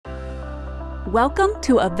Welcome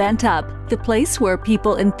to Event Up, the place where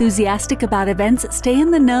people enthusiastic about events stay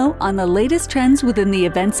in the know on the latest trends within the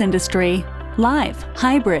events industry. Live,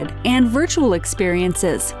 hybrid, and virtual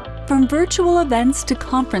experiences. From virtual events to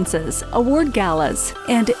conferences, award galas,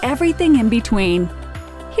 and everything in between.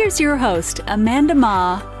 Here's your host, Amanda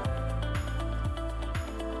Ma.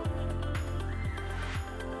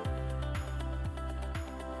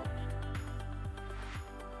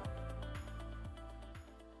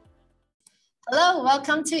 Hello,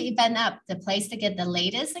 welcome to Event Up, the place to get the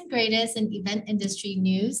latest and greatest in event industry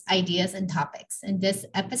news, ideas, and topics. In this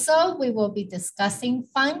episode, we will be discussing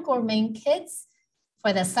fun gourmet kits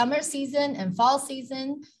for the summer season and fall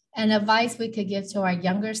season and advice we could give to our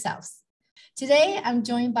younger selves. Today, I'm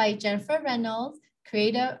joined by Jennifer Reynolds,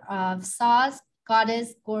 creator of Sauce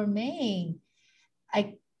Goddess Gourmet.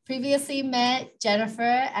 I previously met Jennifer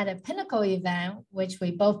at a Pinnacle event, which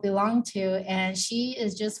we both belong to, and she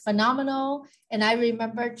is just phenomenal. And I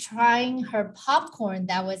remember trying her popcorn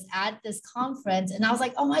that was at this conference, and I was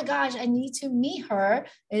like, oh my gosh, I need to meet her.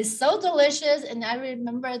 It's so delicious. And I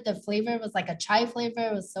remember the flavor was like a chai flavor.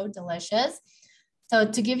 It was so delicious. So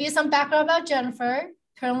to give you some background about Jennifer,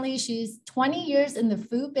 currently she's 20 years in the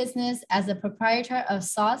food business as a proprietor of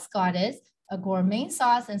Sauce Goddess, a gourmet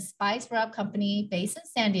sauce and spice rub company based in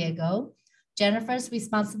San Diego. Jennifer's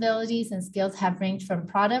responsibilities and skills have ranged from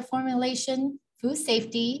product formulation, food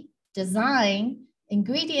safety, design,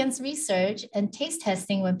 ingredients research, and taste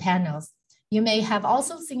testing with panels. You may have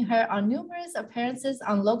also seen her on numerous appearances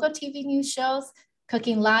on local TV news shows,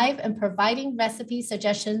 cooking live and providing recipe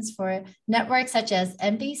suggestions for networks such as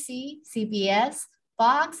NBC, CBS,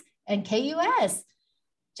 Fox, and KUS.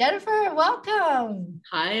 Jennifer, welcome.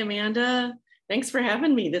 Hi, Amanda. Thanks for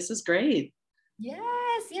having me. This is great.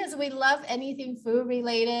 Yes. We love anything food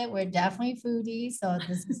related. We're definitely foodies, so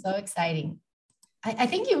this is so exciting. I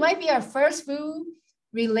think you might be our first food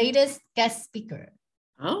related guest speaker.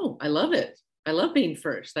 Oh, I love it. I love being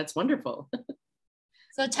first. That's wonderful.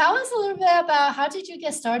 So tell us a little bit about how did you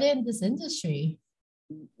get started in this industry?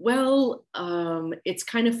 Well, it's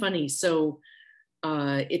kind of funny. So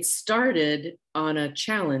it started on a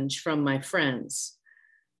challenge from my friends,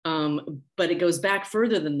 but it goes back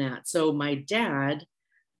further than that. So my dad,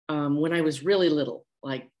 when I was really little,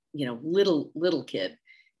 like, little kid,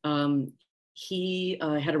 he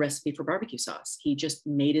had a recipe for barbecue sauce. He just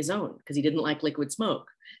made his own because he didn't like liquid smoke.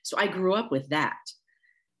 So I grew up with that.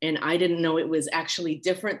 And I didn't know it was actually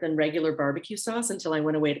different than regular barbecue sauce until I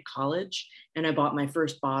went away to college and I bought my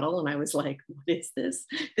first bottle and I was like, what is this?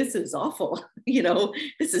 This is awful.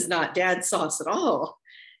 This is not dad's sauce at all.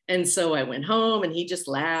 And so I went home and he just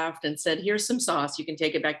laughed and said, here's some sauce. You can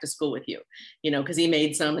take it back to school with you, because he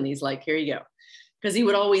made some and he's like, here you go. Because he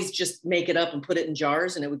would always just make it up and put it in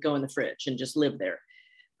jars and it would go in the fridge and just live there.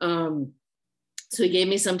 So he gave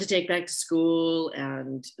me some to take back to school.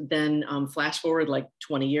 And then flash forward like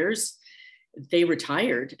 20 years, they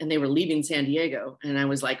retired and they were leaving San Diego. And I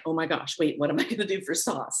was like, oh my gosh, wait, what am I going to do for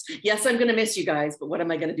sauce? Yes, I'm going to miss you guys, but what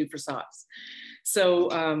am I going to do for sauce?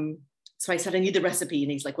 So I said, I need the recipe.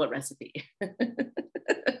 And he's like, what recipe?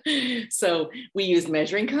 So we used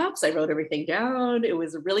measuring cups. I wrote everything down. It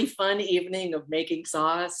was a really fun evening of making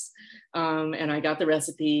sauce. And I got the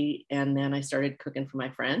recipe and then I started cooking for my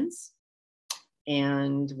friends.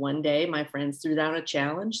 And one day my friends threw down a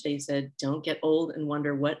challenge. They said, don't get old and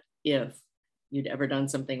wonder what if you'd ever done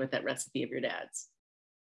something with that recipe of your dad's.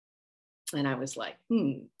 And I was like, I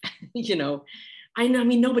mean,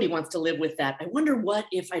 nobody wants to live with that. I wonder what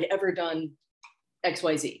if I'd ever done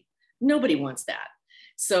XYZ. Nobody wants that.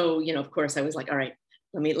 So, of course I was like, all right,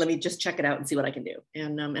 let me just check it out and see what I can do.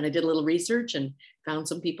 And I did a little research and found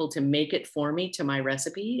some people to make it for me to my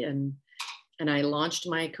recipe. And I launched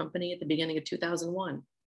my company at the beginning of 2001.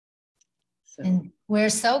 So. And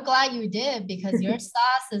we're so glad you did because your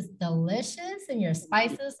sauce is delicious and your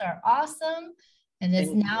spices are awesome. And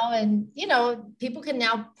it's now, and people can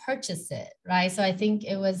now purchase it, right? So I think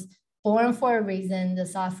it was born for a reason, the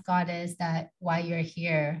Sauce Goddess, that why you're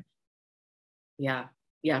here. Yeah,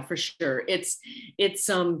 for sure. It's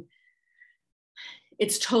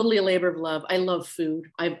totally a labor of love. I love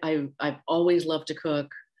food. I've always loved to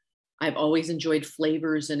cook. I've always enjoyed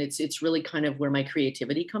flavors, and it's really kind of where my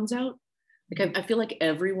creativity comes out. Like I feel like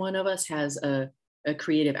every one of us has a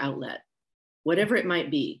creative outlet, whatever it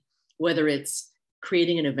might be, whether it's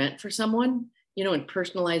creating an event for someone, and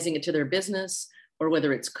personalizing it to their business, or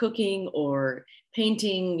whether it's cooking or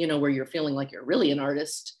painting, where you're feeling like you're really an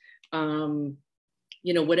artist,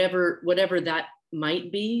 whatever that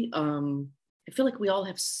might be. I feel like we all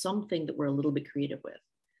have something that we're a little bit creative with.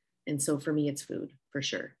 And so for me, it's food for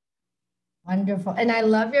sure. Wonderful. And I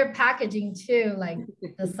love your packaging too, like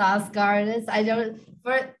the sauce gardens. I don't,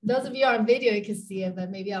 for those of you on video, you can see it, but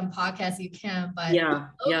maybe on podcast you can, but Yeah,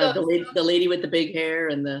 yeah, the lady with the big hair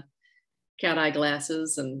and the cat eye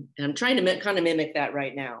glasses, and I'm trying to kind of mimic that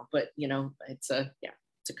right now, but you know, it's a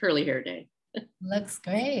curly hair day. looks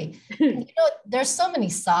great. And, you know, there's so many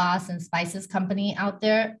sauce and spices company out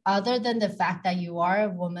there. Other than the fact that you are a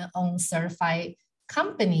woman-owned certified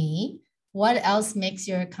company, what else makes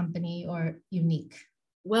your company or unique?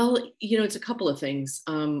 Well, you know, it's a couple of things.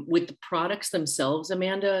 With the products themselves,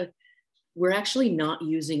 Amanda, we're actually not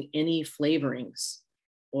using any flavorings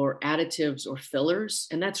or additives or fillers,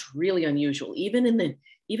 and that's really unusual. Even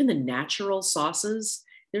the natural sauces,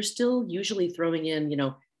 they're still usually throwing in, you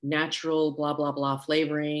know, natural blah blah blah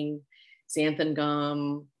flavoring, xanthan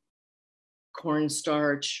gum,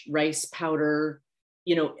 cornstarch, rice powder,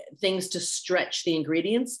 you know, things to stretch the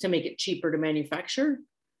ingredients to make it cheaper to manufacture,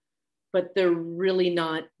 but they're really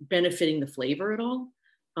not benefiting the flavor at all.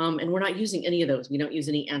 And we're not using any of those. We don't use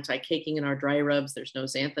any anti-caking in our dry rubs. There's no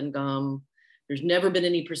xanthan gum. There's never been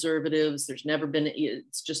any preservatives. There's never been,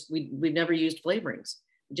 it's just, we've never used flavorings.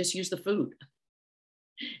 We just use the food.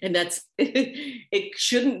 And that's, it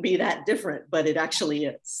shouldn't be that different, but it actually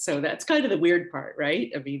is. So that's kind of the weird part,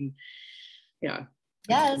 right? I mean, yeah.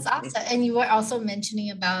 Yeah, it's awesome. And you were also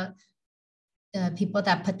mentioning about the people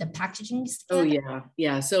that put the packaging together. Oh yeah,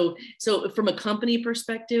 yeah. So from a company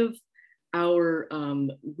perspective, our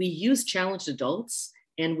we use challenged adults,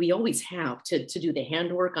 and we always have to do the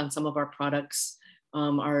handwork on some of our products.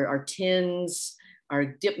 Our tins, our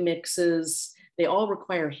dip mixes, they all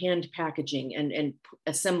require hand packaging and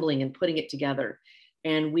assembling and putting it together.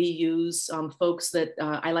 And we use folks that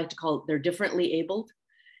I like to call, they're differently abled.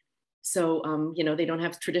 So, you know, they don't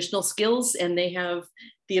have traditional skills, and they have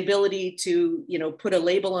the ability to, you know, put a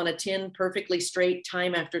label on a tin perfectly straight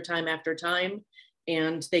time after time after time,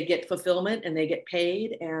 and they get fulfillment and they get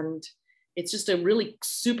paid. And it's just a really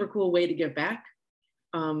super cool way to give back.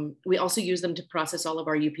 We also use them to process all of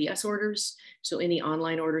our UPS orders. So any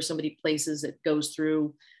online order somebody places, it goes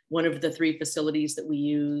through one of the 3 facilities that we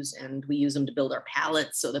use, and we use them to build our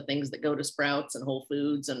pallets. So the things that go to Sprouts and Whole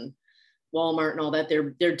Foods and Walmart and all that,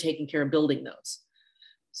 they're taking care of building those.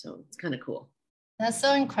 So it's kind of cool. That's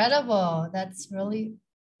so incredible. This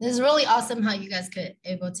is really awesome how you guys could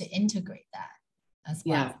able to integrate that as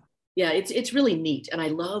well. Yeah, it's really neat. And I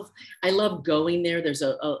love going there. There's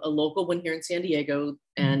a local one here in San Diego,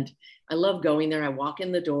 and I love going there. I walk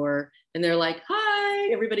in the door and they're like,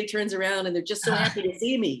 hi, everybody turns around and they're just so happy to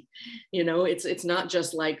see me. You know, it's not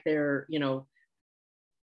just like they're, you know,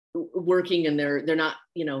 working and they're not,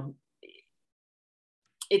 you know,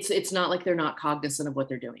 it's not like they're not cognizant of what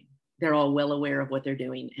they're doing. They're all well aware of what they're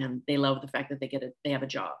doing, and they love the fact that they have a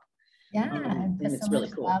job. Yeah, and it's really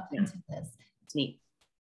cool. Yeah. It's neat.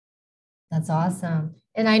 That's awesome.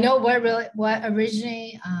 And I know what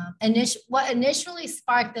initially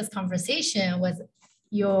sparked this conversation was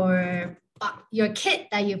your kit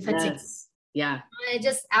that you put together. Yeah. I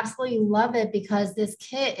just absolutely love it, because this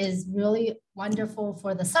kit is really wonderful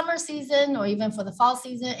for the summer season or even for the fall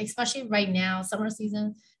season, especially right now, summer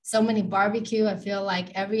season, so many barbecue. I feel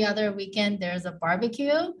like every other weekend there's a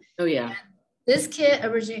barbecue. Oh yeah. And this kit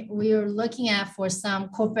originally we were looking at for some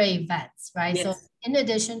corporate events, right? Yes. So in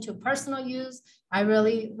addition to personal use,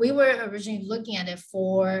 we were originally looking at it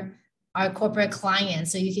for our corporate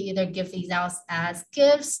clients. So you can either give these out as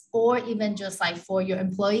gifts or even just like for your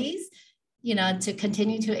employees, you know, to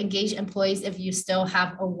continue to engage employees if you still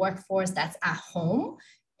have a workforce that's at home.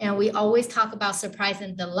 And we always talk about surprise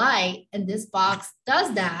and delight. And this box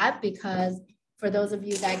does that, because for those of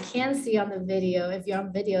you that can see on the video, if you're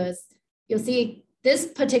on videos, you'll see this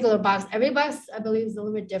particular box. Every box, I believe, is a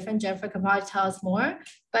little bit different. Jennifer can probably tell us more,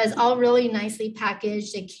 but it's all really nicely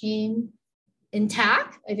packaged. It came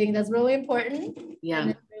intact. I think that's really important. Yeah. And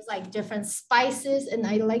then there's like different spices, and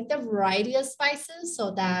I like the variety of spices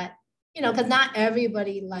so that, you know, because not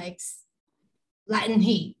everybody likes Latin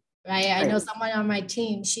heat, right? I know someone on my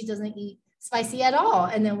team, she doesn't eat spicy at all.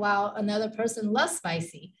 And then while another person loves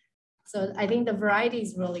spicy. So I think the variety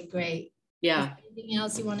is really great. Yeah. Anything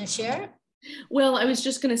else you want to share? Well, I was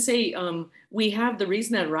just going to say, we have, the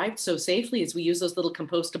reason that arrived so safely is we use those little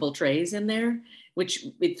compostable trays in there, which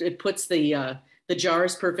it puts the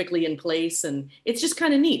jars perfectly in place. And it's just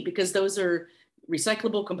kind of neat, because those are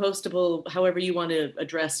recyclable, compostable, however you want to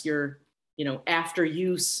address your, you know, after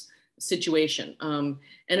use situation. And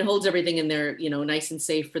it holds everything in there, you know, nice and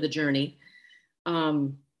safe for the journey.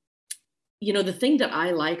 You know, the thing that I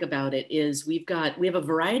like about it is we have a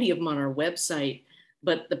variety of them on our website,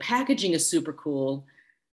 but the packaging is super cool.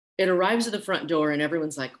 it arrives at the front door and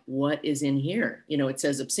everyone's like, what is in here? You know, it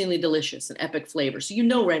says obscenely delicious and epic flavor. So you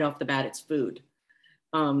know right off the bat it's food.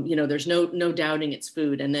 You know, there's no doubting it's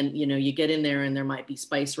food. And then, you know, you get in there and there might be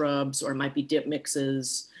spice rubs or it might be dip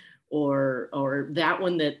mixes or that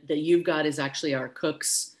one that you've got is actually our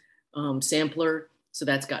cook's sampler. So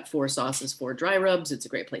that's got 4 sauces, 4 dry rubs. It's a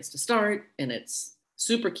great place to start and it's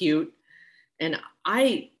super cute. And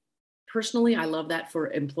I personally love that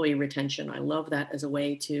for employee retention. I love that as a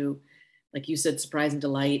way to, like you said, surprise and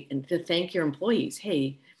delight and to thank your employees.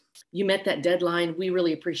 Hey, you met that deadline. We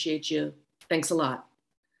really appreciate you. Thanks a lot.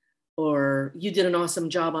 Or you did an awesome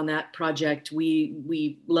job on that project.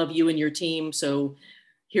 We love you and your team. So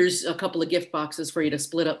here's a couple of gift boxes for you to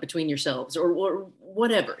split up between yourselves or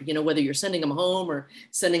whatever, you know, whether you're sending them home or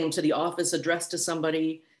sending them to the office addressed to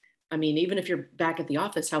somebody. I mean, even if you're back at the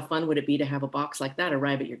office, how fun would it be to have a box like that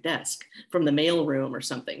arrive at your desk from the mail room or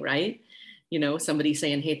something, right? You know, somebody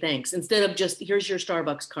saying, hey, thanks, instead of just, here's your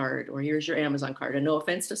Starbucks card or here's your Amazon card. And no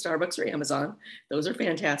offense to Starbucks or Amazon, those are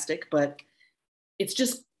fantastic, but it's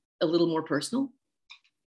just a little more personal.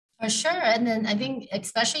 For sure. And then I think,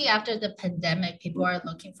 especially after the pandemic, people are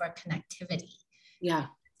looking for connectivity. Yeah.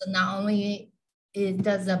 So not only it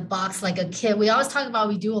does a box like a kit, we always talk about,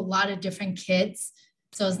 we do a lot of different kits.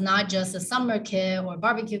 So it's not just a summer kit or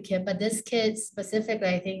barbecue kit, but this kit specifically,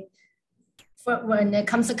 I think, for when it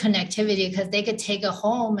comes to connectivity, because they could take it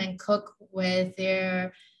home and cook with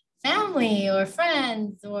their family or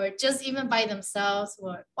friends or just even by themselves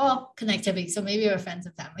or connectivity. So maybe your friends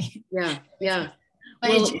and family. Yeah. Yeah.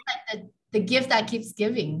 But it's just like the gift that keeps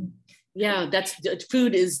giving. Yeah.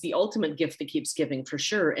 Food is the ultimate gift that keeps giving for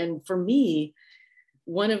sure. And for me,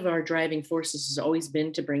 one of our driving forces has always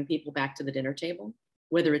been to bring people back to the dinner table,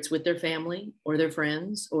 whether it's with their family or their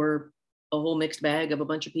friends or a whole mixed bag of a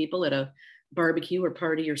bunch of people at a barbecue or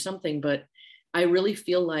party or something. But I really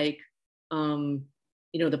feel like,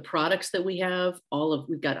 you know, the products that we have,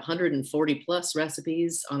 we've got 140 plus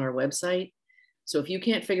recipes on our website. So if you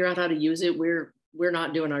can't figure out how to use it, we're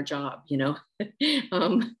not doing our job, you know,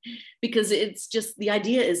 because it's just, the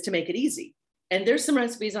idea is to make it easy. And there's some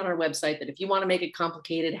recipes on our website that if you want to make it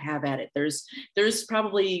complicated, have at it. There's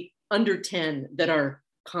probably under 10 that are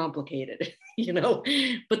complicated, you know,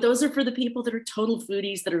 but those are for the people that are total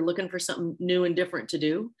foodies that are looking for something new and different to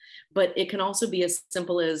do. But it can also be as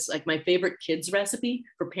simple as like my favorite kids recipe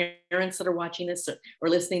for parents that are watching this or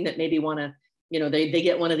listening that maybe want to, you know, they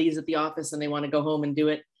get one of these at the office and they want to go home and do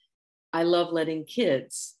it. I love letting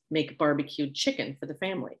kids make barbecued chicken for the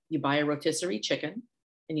family. You buy a rotisserie chicken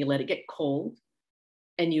and you let it get cold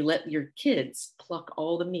and you let your kids pluck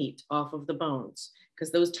all the meat off of the bones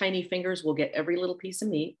because those tiny fingers will get every little piece of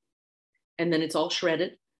meat and then it's all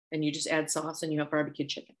shredded and you just add sauce and you have barbecued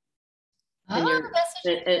chicken.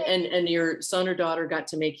 And your son or daughter got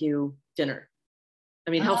to make you dinner.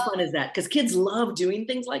 I mean, how fun is that? Because kids love doing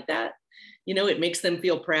things like that. You know, it makes them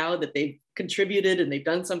feel proud that they've contributed and they've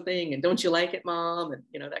done something and don't you like it, mom? And,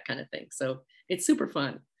 you know, that kind of thing. So it's super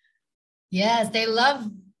fun. Yes, they love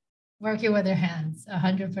working with their hands,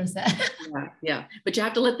 100%. Yeah. But you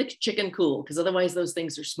have to let the chicken cool because otherwise those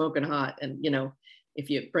things are smoking hot. And, you know, if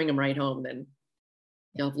you bring them right home, then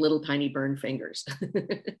you'll have little tiny burned fingers.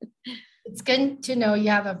 It's good to know you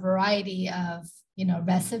have a variety of, you know,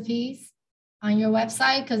 recipes on your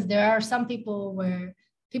website because there are some people where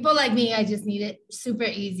people like me, I just need it super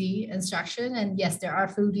easy instruction. And yes, there are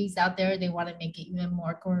foodies out there. They want to make it even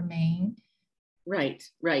more gourmet. Right.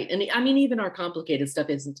 And I mean, even our complicated stuff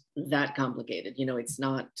isn't that complicated. You know, it's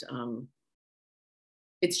not,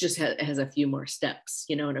 it's just has a few more steps,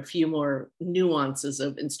 you know, and a few more nuances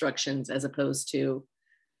of instructions as opposed to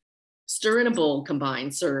stir in a bowl,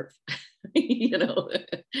 combine, serve, you know,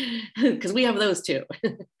 because we have those too.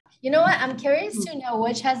 You know what? I'm curious to know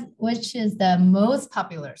which is the most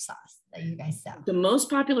popular sauce that you guys sell. The most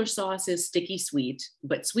popular sauce is sticky sweet,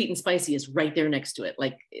 but sweet and spicy is right there next to it.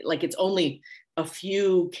 Like it's only a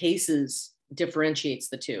few cases differentiates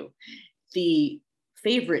the two. The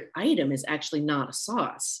favorite item is actually not a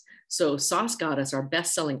sauce. So Sauce Goddess, our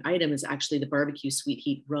best-selling item, is actually the barbecue sweet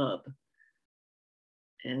heat rub.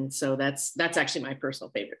 And so that's actually my personal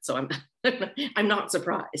favorite. So I'm not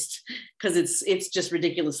surprised because it's just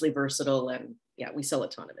ridiculously versatile and yeah, we sell a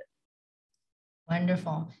ton of it.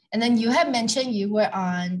 Wonderful. And then you had mentioned you were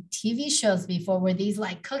on TV shows before. Were these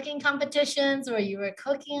like cooking competitions or you were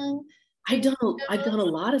cooking? I've done a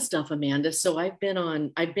lot of stuff, Amanda. So I've been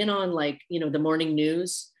on like, you know, the morning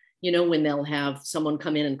news, you know, when they'll have someone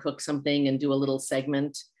come in and cook something and do a little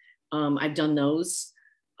segment. I've done those.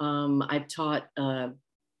 I've taught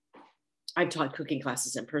cooking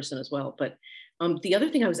classes in person as well. But the other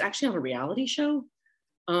thing, I was actually on a reality show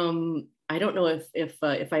I don't know if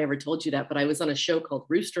I ever told you that, but I was on a show called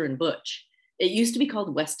Rooster and Butch. It used to be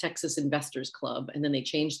called West Texas Investors Club, and then they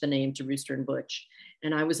changed the name to Rooster and Butch.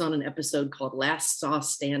 And I was on an episode called Last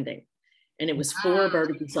Sauce Standing, and it was 4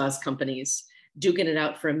 barbecue sauce companies duking it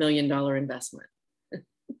out for $1 million investment.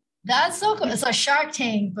 That's so cool. It's a Shark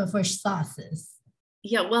Tank, but for sauces.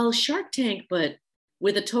 Yeah, well, Shark Tank, but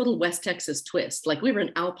with a total West Texas twist. Like we were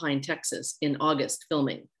in Alpine, Texas in August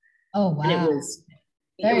filming. Oh, wow. And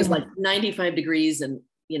it was like 95 degrees and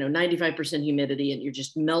 95% humidity, and you're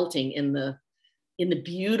just melting in the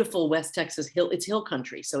beautiful West Texas hill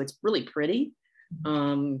country. So it's really pretty.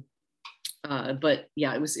 But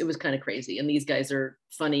yeah, it was kind of crazy. And these guys are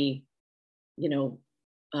funny,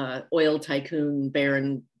 oil tycoon,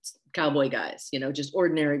 baron, cowboy guys, just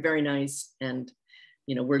ordinary, very nice. And,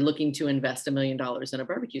 we're looking to invest $1 million in a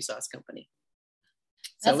barbecue sauce company.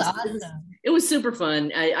 So That's awesome. It was super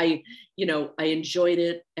fun. I enjoyed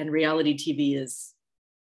it, and reality TV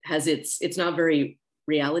it's not very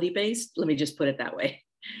reality based. Let me just put it that way.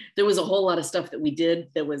 There was a whole lot of stuff that we did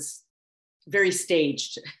that was very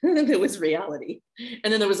staged. That was reality.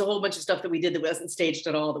 And then there was a whole bunch of stuff that we did that wasn't staged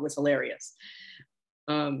at all. That was hilarious.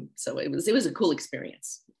 So it was a cool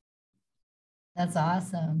experience. That's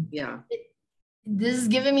awesome. Yeah. This is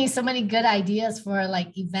giving me so many good ideas for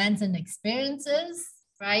like events and experiences,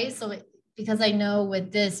 right? So because I know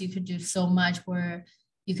with this, you could do so much where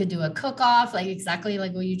you could do a cook-off, like exactly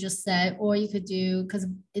like what you just said, or you could do, because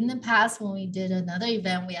in the past when we did another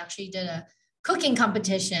event, we actually did a cooking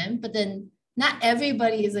competition, but then not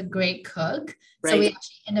everybody is a great cook. Right. So we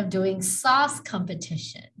actually end up doing sauce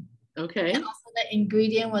competition. Okay. And also the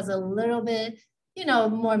ingredient was a little bit,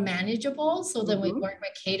 more manageable. So then we worked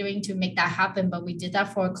with catering to make that happen. But we did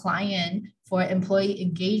that for a client for employee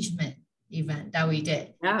engagement event that we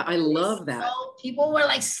did. Yeah, I love that. So people were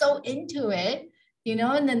like so into it,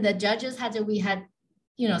 and then the judges we had,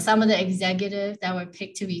 some of the executives that were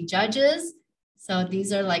picked to be judges. So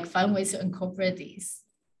these are like fun ways to incorporate these.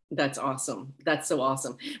 That's awesome. That's so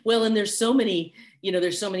awesome. Well, and there's so many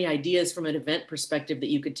ideas from an event perspective that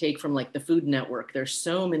you could take from like the Food Network. There's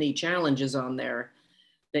so many challenges on there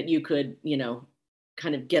that you could,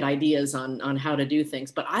 kind of get ideas on how to do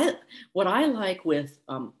things. But what I like with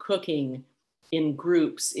cooking in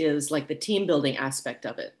groups is like the team building aspect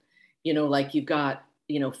of it. Like you've got,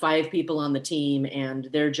 5 people on the team, and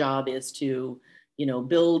their job is to,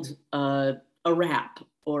 build a wrap,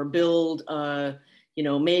 or build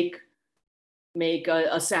make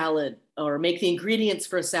a salad, or make the ingredients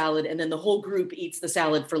for a salad, and then the whole group eats the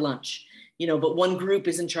salad for lunch. But one group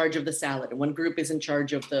is in charge of the salad, and one group is in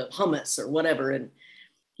charge of the hummus or whatever. And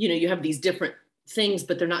you have these different things,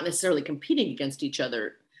 but they're not necessarily competing against each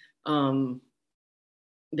other.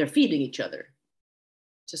 They're feeding each other.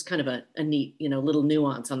 Just kind of a neat, little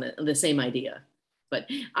nuance on the same idea. But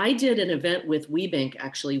I did an event with WeBank,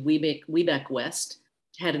 actually. WeBank West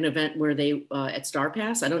had an event where they at Star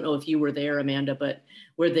Pass. I don't know if you were there, Amanda, but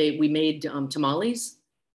where we made tamales.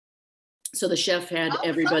 So the chef had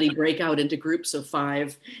everybody break out into groups of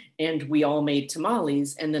 5, and we all made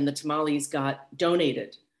tamales. And then the tamales got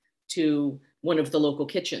donated to one of the local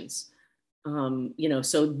kitchens.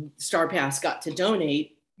 So Star Pass got to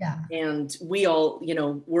donate. Yeah. And we all,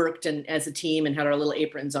 worked and as a team and had our little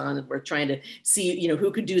aprons on, and we're trying to see,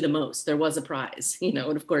 who could do the most. There was a prize, and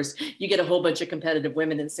of course you get a whole bunch of competitive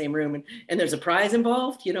women in the same room, and there's a prize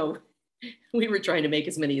involved. We were trying to make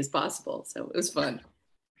as many as possible. So it was fun.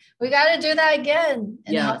 We got to do that again.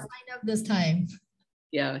 And yeah. I'll sign up this time.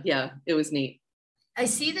 Yeah. It was neat. I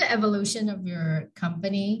see the evolution of your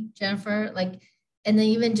company, Jennifer, and then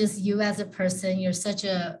even just you as a person, you're such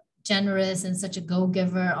a generous and such a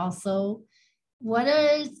go-giver also. What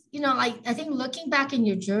is, I think looking back in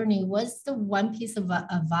your journey, what's the one piece of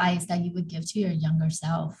advice that you would give to your younger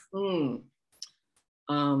self?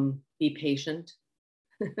 Be patient.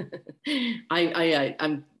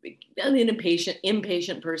 I'm an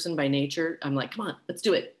impatient person by nature. I'm like, come on, let's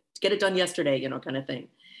do it. Let's get it done yesterday, kind of thing.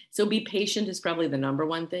 So be patient is probably the number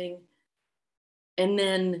one thing. And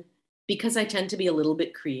then because I tend to be a little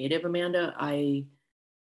bit creative, Amanda,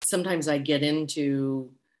 sometimes I get into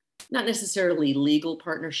not necessarily legal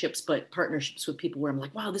partnerships, but partnerships with people where I'm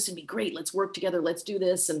like, wow, this would be great. Let's work together. Let's do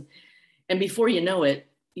this. And before you know it,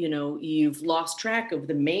 you've lost track of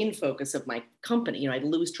the main focus of my company. I'd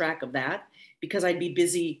lose track of that because I'd be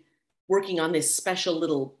busy working on this special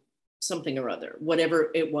little something or other, whatever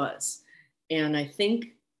it was. And I think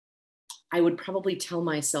I would probably tell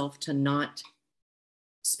myself to not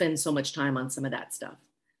spend so much time on some of that stuff,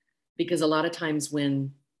 because a lot of times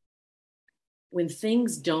when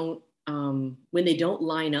things don't, when they don't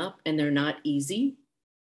line up and they're not easy,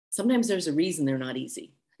 sometimes there's a reason they're not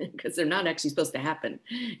easy because they're not actually supposed to happen.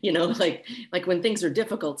 You know, like when things are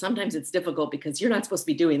difficult, sometimes it's difficult because you're not supposed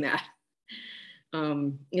to be doing that.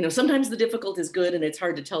 You know, sometimes the difficult is good and it's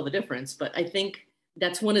hard to tell the difference. But I think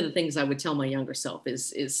that's one of the things I would tell my younger self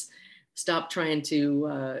is stop trying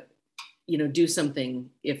to, you know, do something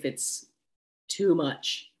if it's too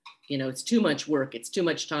much. You know, it's too much work, it's too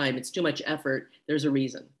much time, it's too much effort. There's a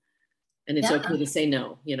reason. And it's okay to say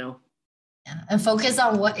no, you know. Yeah. And focus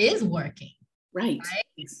on what is working. Right.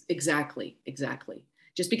 Exactly.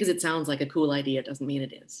 Just because it sounds like a cool idea doesn't mean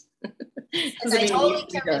it is. And I totally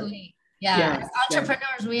can relate. Yeah. As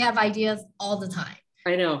entrepreneurs, we have ideas all the time.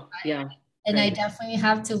 I know. Right? Yeah. And I definitely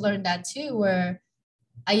have to learn that too, where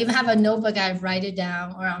I even have a notebook, I write it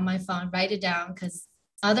down, or on my phone, write it down, because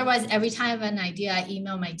otherwise, every time I have an idea, I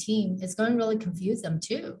email my team, it's going to really confuse them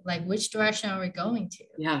too. Like, which direction are we going to?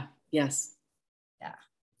 Yeah. Yes. Yeah.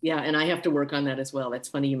 Yeah. And I have to work on that as well. That's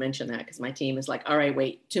funny you mentioned that, because my team is like, all right,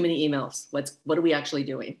 wait, too many emails. What are we actually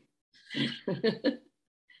doing?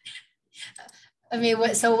 I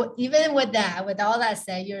mean, so even with that, with all that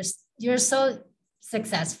said, you're so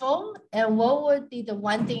successful. And what would be the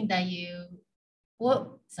one thing that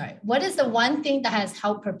what is the one thing that has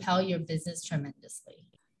helped propel your business tremendously?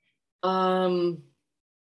 One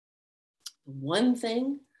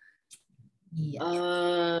thing? Yes.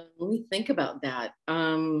 Let me think about that.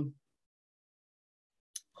 Boy,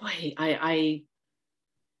 I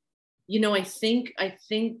think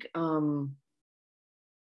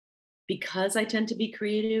because I tend to be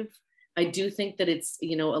creative, I do think that it's,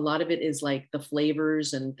 you know, a lot of it is like the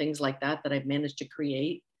flavors and things like that I've managed to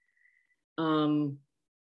create.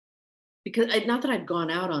 Because not that I've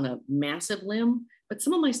gone out on a massive limb, but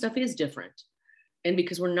some of my stuff is different. And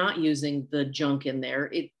because we're not using the junk in there,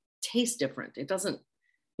 it tastes different. It doesn't,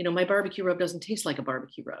 you know, my barbecue rub doesn't taste like a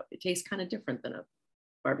barbecue rub. It tastes kind of different than a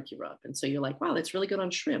barbecue rub. And so you're like, wow, that's really good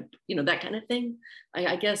on shrimp, you know, that kind of thing.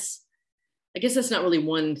 I guess that's not really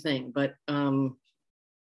one thing, but I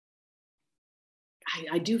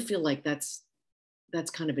do feel like that's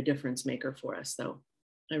kind of a difference maker for us, though.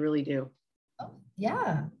 I really do. Oh,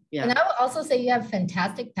 yeah. Yeah. And I would also say you have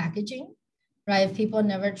fantastic packaging, right? If people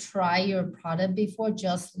never try your product before,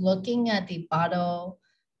 just looking at the bottle,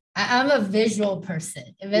 I'm a visual person.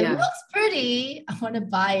 If it looks pretty, I want to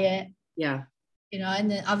buy it. Yeah. You know,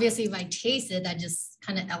 and then obviously if I taste it, I just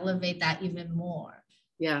kind of elevate that even more.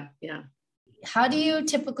 Yeah. Yeah. How do you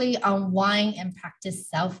typically unwind and practice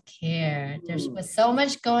self-care? There's so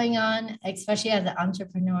much going on, especially as an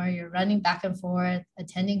entrepreneur. You're running back and forth,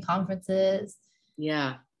 attending conferences.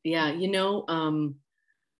 Yeah. You know,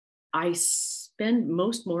 I spend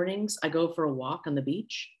most mornings, I go for a walk on the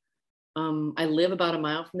beach. I live about a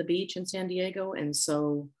mile from the beach in San Diego. And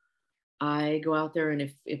so I go out there, and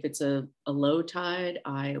if it's a low tide,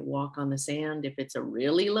 I walk on the sand. If it's a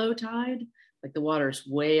really low tide, like the water's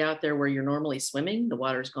way out there where you're normally swimming, the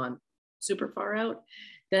water's gone super far out,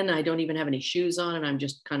 then I don't even have any shoes on, and I'm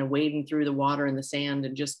just kind of wading through the water and the sand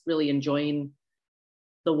and just really enjoying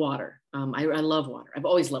the water. I love water. I've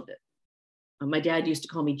always loved it. My dad used to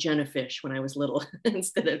call me Jenna Fish when I was little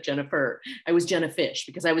instead of Jennifer. I was Jenna Fish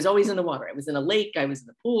because I was always in the water. I was in a lake, I was in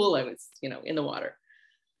the pool, I was, you know, in the water.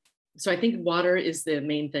 So I think water is the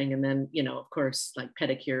main thing. And then, you know, of course, like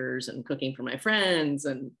pedicures and cooking for my friends.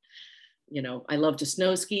 And, you know, I love to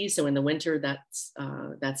snow ski. So in the winter, that's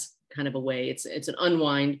kind of a way. It's an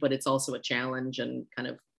unwind, but it's also a challenge and kind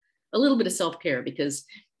of a little bit of self-care, because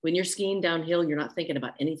when you're skiing downhill, you're not thinking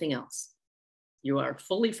about anything else. You are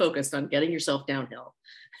fully focused on getting yourself downhill.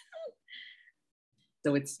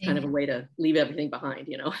 So it's kind of a way to leave everything behind,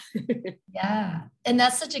 you know? Yeah. And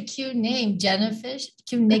that's such a cute name, Jenna Fish.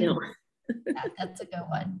 Cute nickname. Yeah, that's a good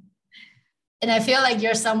one. And I feel like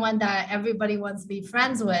you're someone that everybody wants to be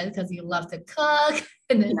friends with because you love to cook.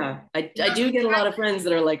 And then, yeah, I do get a lot of friends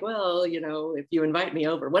that are like, well, you know, if you invite me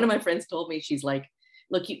over. One of my friends told me, she's like,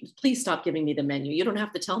 look, please stop giving me the menu. You don't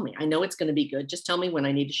have to tell me. I know it's going to be good. Just tell me when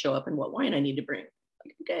I need to show up and what wine I need to bring.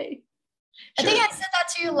 Like, okay. Sure. I think I said that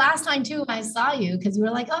to you last time too when I saw you, because you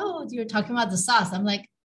were like, oh, you were talking about the sauce. I'm like,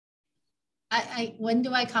 when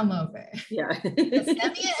do I come over? Yeah. Send me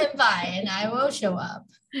an invite and I will show up.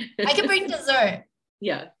 I can bring dessert.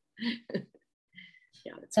 Yeah.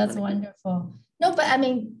 Yeah. That's wonderful. No, but I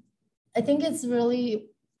mean, I think it's really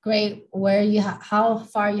great where how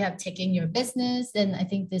far you have taken your business. And I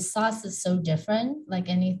think this sauce is so different, like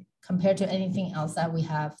compared to anything else that we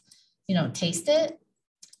have, you know, tasted.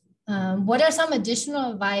 What are some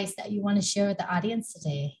additional advice that you want to share with the audience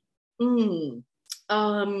today?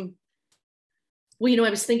 Well, you know,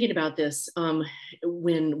 I was thinking about this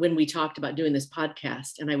when we talked about doing this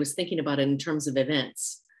podcast, and I was thinking about it in terms of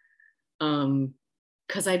events.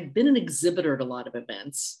 because I've been an exhibitor at a lot of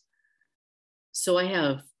events. So I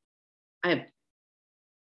have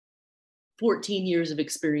 14 years of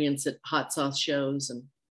experience at hot sauce shows and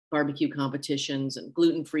barbecue competitions and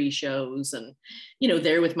gluten-free shows, and,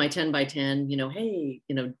 there with my 10 by 10, hey,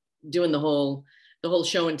 doing the whole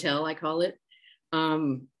show and tell, I call it.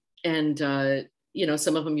 Some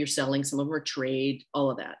of them you're selling, some of them are trade,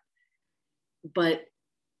 all of that. But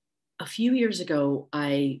a few years ago,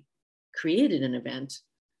 I created an event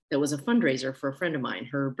that was a fundraiser for a friend of mine.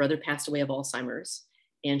 Her brother passed away of Alzheimer's,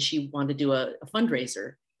 and she wanted to do a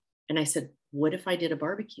fundraiser. And I said, what if I did a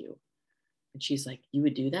barbecue? And she's like, you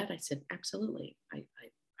would do that? I said, absolutely. I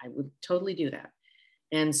would totally do that.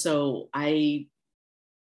 And so I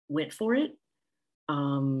went for it.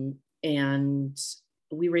 And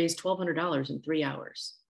we raised $1,200 in 3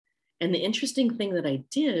 hours. And the interesting thing that I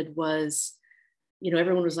did was,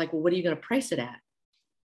 everyone was like, well, what are you going to price it at?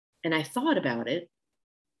 And I thought about it,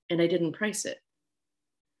 and I didn't price it.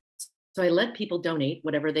 So I let people donate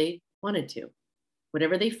whatever they wanted to.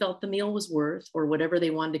 Whatever they felt the meal was worth, or whatever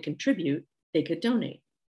they wanted to contribute, they could donate.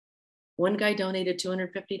 One guy donated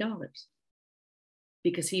 $250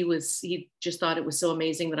 because he just thought it was so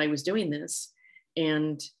amazing that I was doing this.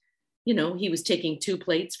 And, he was taking 2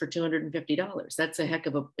 plates for $250. That's a heck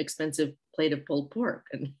of an expensive plate of pulled pork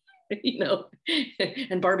and,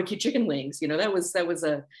 and barbecue chicken wings. That was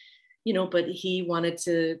a, but he wanted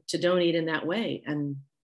to donate in that way. And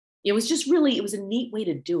it was just really, it was a neat way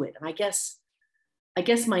to do it. And I guess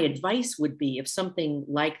my advice would be, if something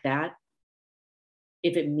like that,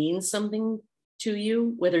 if it means something to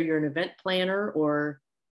you, whether you're an event planner or,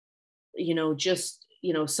 just,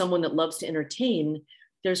 someone that loves to entertain,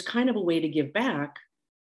 there's kind of a way to give back.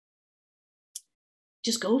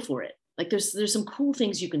 Just go for it. Like there's some cool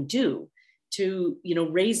things you can do to,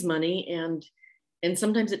 raise money. And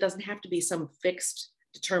sometimes it doesn't have to be some fixed,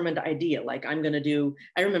 determined idea. Like I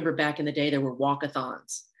remember back in the day, there were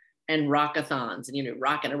walkathons and rockathons, and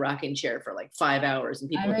rocking a rocking chair for like 5 hours, and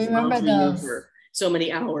people remember those for so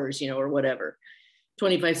many hours, or whatever,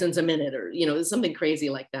 25 cents a minute, or something crazy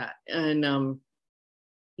like that. And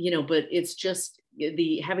but it's just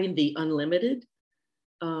having the unlimited,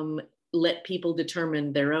 let people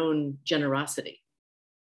determine their own generosity,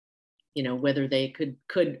 whether they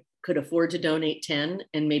could afford to donate 10,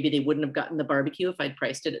 and maybe they wouldn't have gotten the barbecue if I'd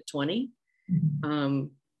priced it at 20.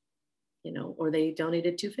 Or they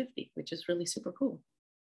donated $250, which is really super cool.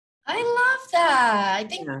 I love that. I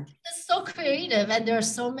think it's so creative, and there are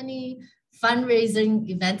so many fundraising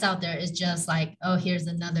events out there. It's just like, oh, here's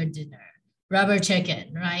another dinner, rubber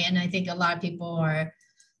chicken, right? And I think a lot of people are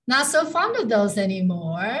not so fond of those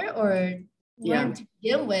anymore, or weren't to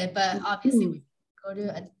begin with. But obviously, we go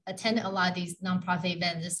to attend a lot of these nonprofit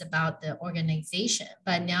events. It's about the organization,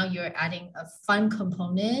 but now you're adding a fun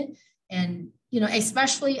component. And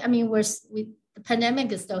especially, the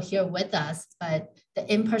pandemic is still here with us, but the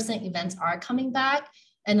in-person events are coming back.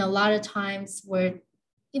 And a lot of times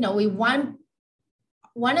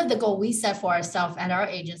one of the goals we set for ourselves at our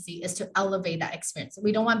agency is to elevate that experience.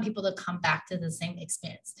 We don't want people to come back to the same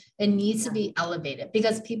experience. It needs to be elevated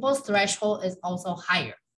because people's threshold is also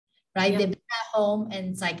higher, right? They've been at home,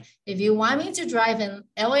 and it's like, if you want me to drive in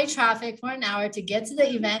LA traffic for an hour to get to the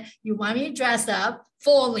event, you want me to dress up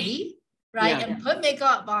fully, right? And put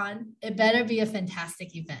makeup on, it better be a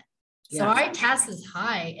fantastic event. So our task is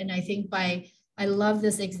high. And I think I love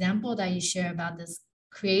this example that you share about this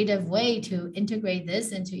creative way to integrate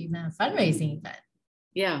this into even a fundraising event.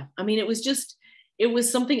 Yeah. It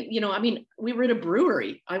was something, we were at a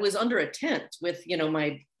brewery. I was under a tent with,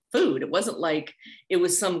 my food. It wasn't like it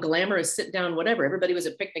was some glamorous sit down, whatever. Everybody was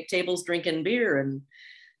at picnic tables drinking beer, and,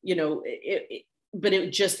 but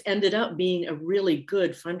it just ended up being a really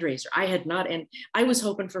good fundraiser. I was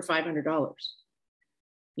hoping for $500.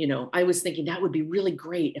 I was thinking that would be really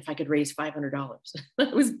great if I could raise $500. I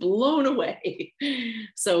was blown away.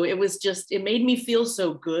 So it made me feel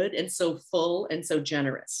so good and so full and so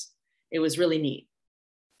generous. It was really neat.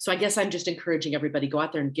 So I guess I'm just encouraging everybody, go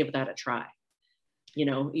out there and give that a try.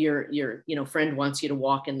 Your friend wants you to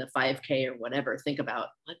walk in the 5K or whatever. Think about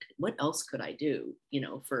what else could I do,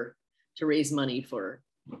 to raise money for,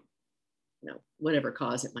 whatever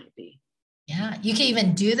cause it might be. Yeah, you can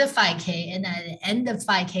even do the 5K, and at the end of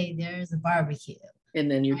 5K, there's a barbecue. And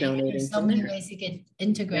then you're donating. There's so many ways you can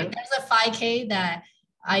integrate. Yeah. There's a 5K that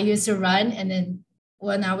I used to run, and then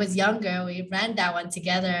when I was younger, we ran that one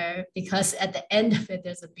together because at the end of it,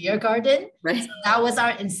 there's a beer garden. Right. So that was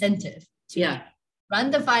our incentive to run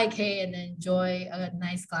the 5K and enjoy a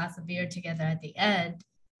nice glass of beer together at the end.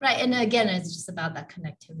 Right. And again, it's just about that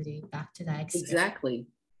connectivity back to that experience. Exactly.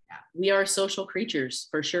 We are social creatures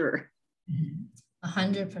for sure.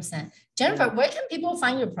 100%. Jennifer, where can people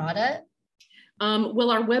find your product?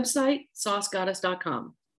 Well, our website,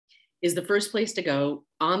 saucegoddess.com, is the first place to go.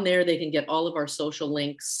 On there, they can get all of our social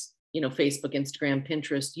links, Facebook, Instagram,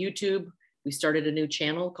 Pinterest, YouTube. We started a new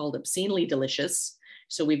channel called Obscenely Delicious.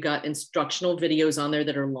 So we've got instructional videos on there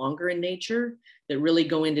that are longer in nature, that really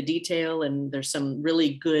go into detail. And there's some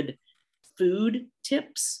really good food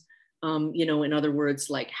tips, in other words,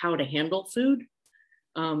 like how to handle food.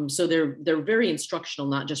 So they're very instructional,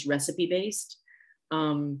 not just recipe based.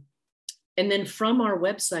 And then from our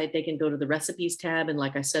website, they can go to the recipes tab. And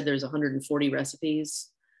like I said, there's 140 recipes.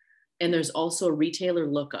 And there's also a retailer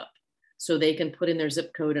lookup. So they can put in their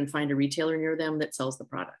zip code and find a retailer near them that sells the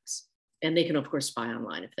products. And they can, of course, spy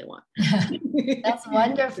online if they want. That's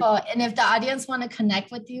wonderful. And if the audience want to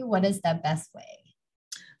connect with you, what is the best way?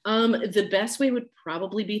 The best way would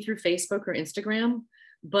probably be through Facebook or Instagram.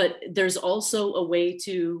 But there's also a way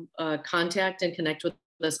to contact and connect with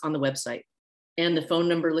us on the website. And the phone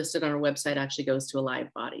number listed on our website actually goes to a live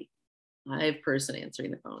person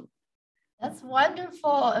answering the phone. That's wonderful.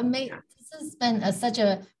 Amazing. This has been such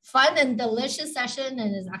a fun and delicious session,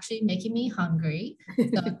 and is actually making me hungry.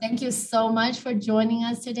 So thank you so much for joining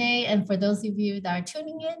us today. And for those of you that are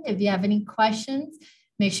tuning in, if you have any questions,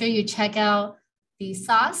 make sure you check out the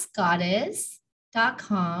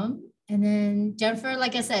saucegoddess.com. And then Jennifer,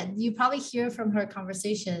 like I said, you probably hear from her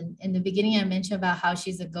conversation. In the beginning, I mentioned about how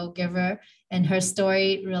she's a go-giver, and her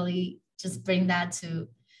story really just bring that to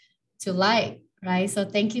light, right? So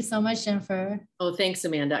thank you so much, Jennifer. Oh, thanks,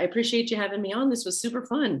 Amanda. I appreciate you having me on. This was super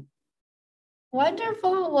fun.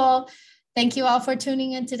 Wonderful. Well, thank you all for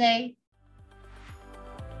tuning in today.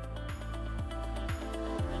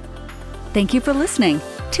 Thank you for listening.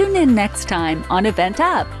 Tune in next time on Event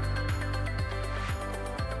Up.